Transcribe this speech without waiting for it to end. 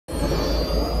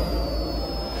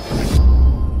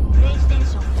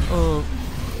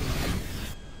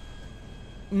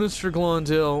Mr.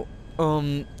 Glondale,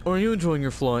 are you enjoying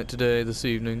your flight today, this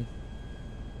evening?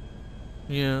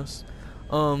 Yes.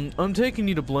 I'm taking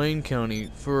you to Blaine County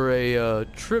for a,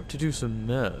 trip to do some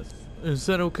meth. Is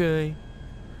that okay?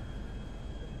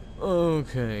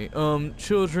 Okay,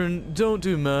 children, don't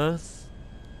do meth.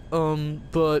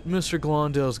 But Mr.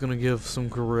 Glondale's gonna give some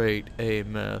great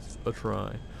meth a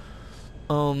try.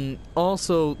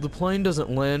 Also, the plane doesn't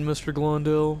land, Mr.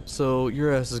 Glondale, so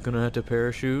your ass is gonna have to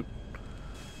parachute.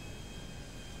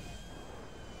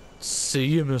 See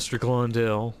you, Mr.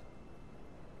 Glondale.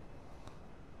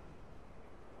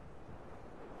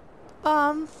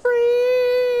 I'm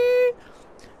free,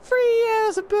 free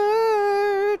as a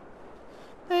bird.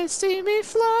 They see me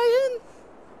flying,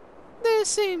 they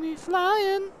see me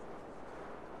flying.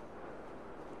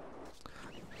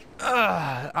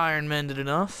 Iron Mended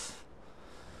enough.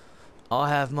 I'll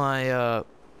have my,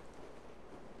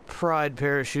 pride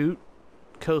parachute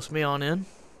coast me on in.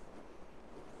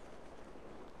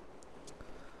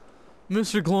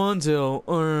 Mr. Glondale,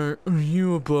 are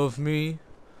you above me?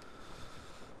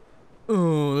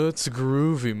 Oh, that's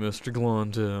groovy, Mr.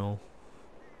 Glondale.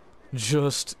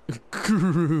 Just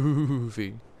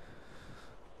groovy.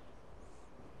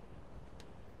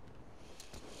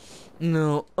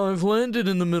 Now, I've landed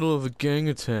in the middle of a gang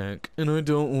attack, and I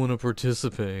don't want to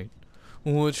participate.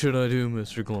 What should I do,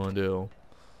 Mr. Glondale?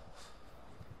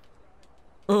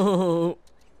 Oh,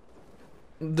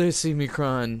 they see me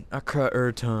crying. I cry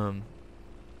every time.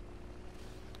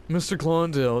 Mr.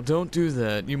 Glondale, don't do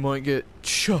that. You might get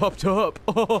chopped up.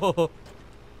 Oh,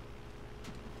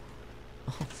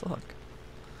 oh fuck.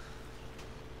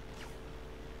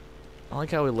 I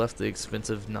like how we left the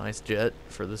expensive, nice jet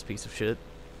for this piece of shit.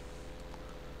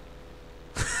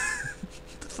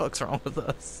 What the fuck's wrong with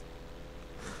us?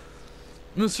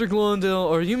 Mr. Glondale,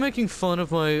 are you making fun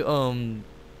of my,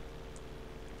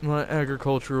 my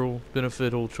agricultural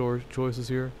beneficial choices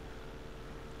here?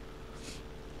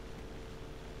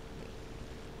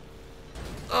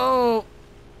 Oh!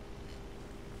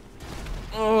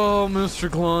 Oh, Mr.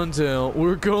 Glondale,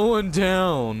 we're going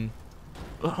down.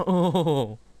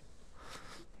 Oh.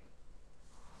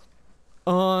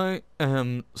 I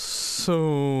am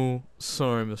so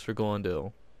sorry, Mr.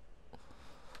 Glondale.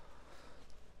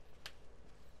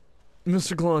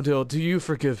 Mr. Glondale, do you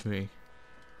forgive me?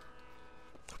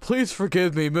 Please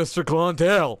forgive me, Mr.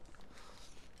 Glondale!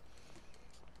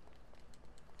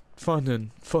 Fine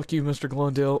then. Fuck you, Mr.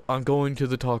 Glondale. I'm going to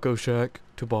the taco shack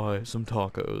to buy some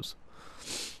tacos.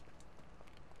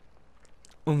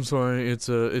 I'm sorry, it's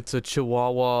a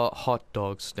Chihuahua hot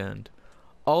dog stand.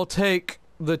 I'll take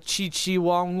the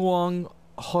Chi-Chi-Wong-Wong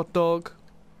hot dog.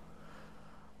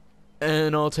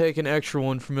 And I'll take an extra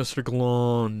one for Mr.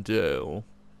 Glondale.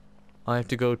 I have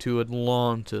to go to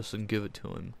Atlantis and give it to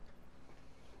him.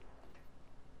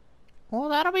 Well,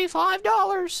 that'll be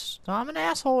 $5. I'm an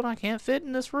asshole and I can't fit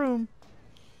in this room.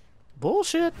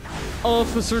 Bullshit.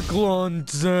 Officer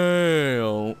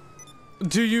Glondale,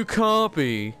 do you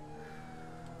copy?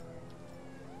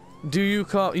 Do you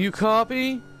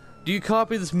copy? Do you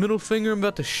copy this middle finger I'm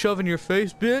about to shove in your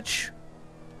face, bitch?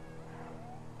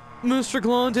 Mr.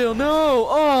 Glondale, no!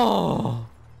 Oh!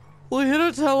 We hit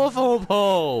a telephone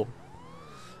pole!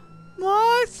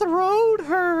 My throat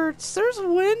hurts! There's a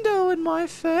window in my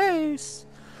face!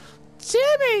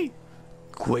 Timmy!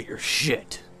 Quit your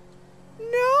shit!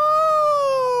 No!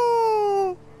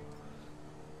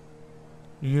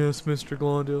 Yes, Mr.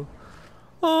 Glondale.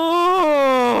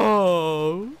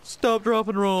 Oh! Stop, drop,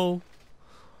 and roll.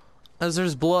 As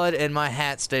there's blood and my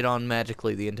hat stayed on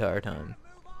magically the entire time.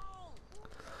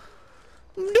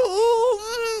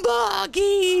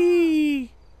 Doombuggy!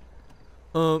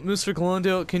 Mr.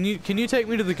 Glondale, can you take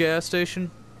me to the gas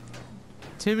station?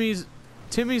 Timmy's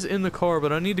in the car,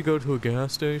 but I need to go to a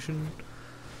gas station.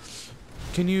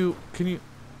 Can you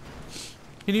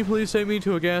please take me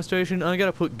to a gas station? I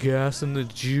gotta put gas in the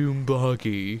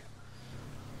Doombuggy.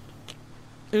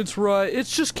 It's right.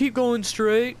 It's just keep going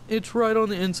straight. It's right on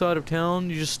the inside of town.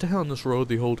 You just stay on this road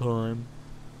the whole time.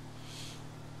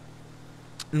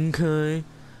 Okay.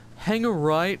 Hang a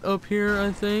right up here,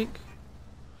 I think.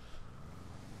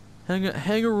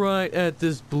 Hang a right at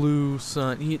this blue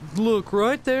sign. Look,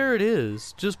 right there it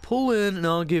is. Just pull in and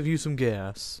I'll give you some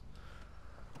gas.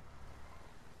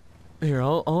 Here,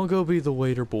 I'll go be the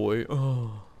waiter boy.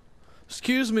 Oh.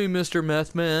 Excuse me, Mr.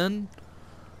 Meth Man.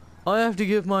 I have to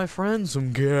give my friend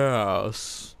some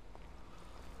gas.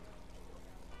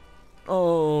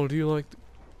 Oh, do you like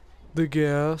the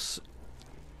gas?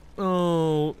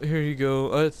 Oh, here you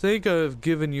go. I think I've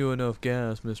given you enough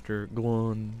gas, Mr.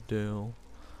 Glondale.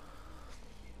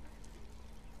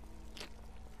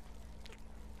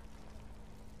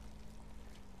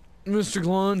 Mr.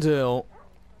 Glendale,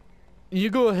 you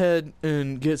go ahead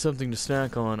and get something to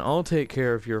snack on. I'll take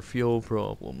care of your fuel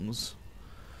problems.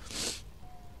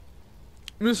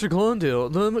 Mr. Glendale,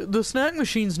 the snack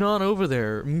machine's not over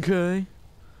there, okay?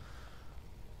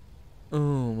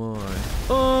 Oh my.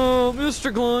 Oh,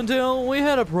 Mr. Glendale, we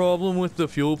had a problem with the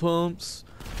fuel pumps.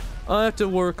 I have to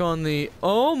work on the...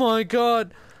 Oh my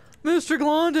god! Mr.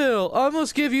 Glendale, I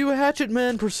must give you a hatchet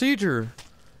man procedure.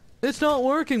 It's not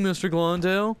working, Mr.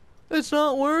 Glendale. It's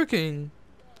not working.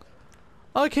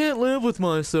 I can't live with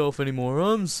myself anymore.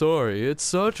 I'm sorry. It's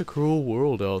such a cruel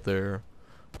world out there.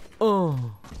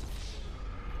 Oh.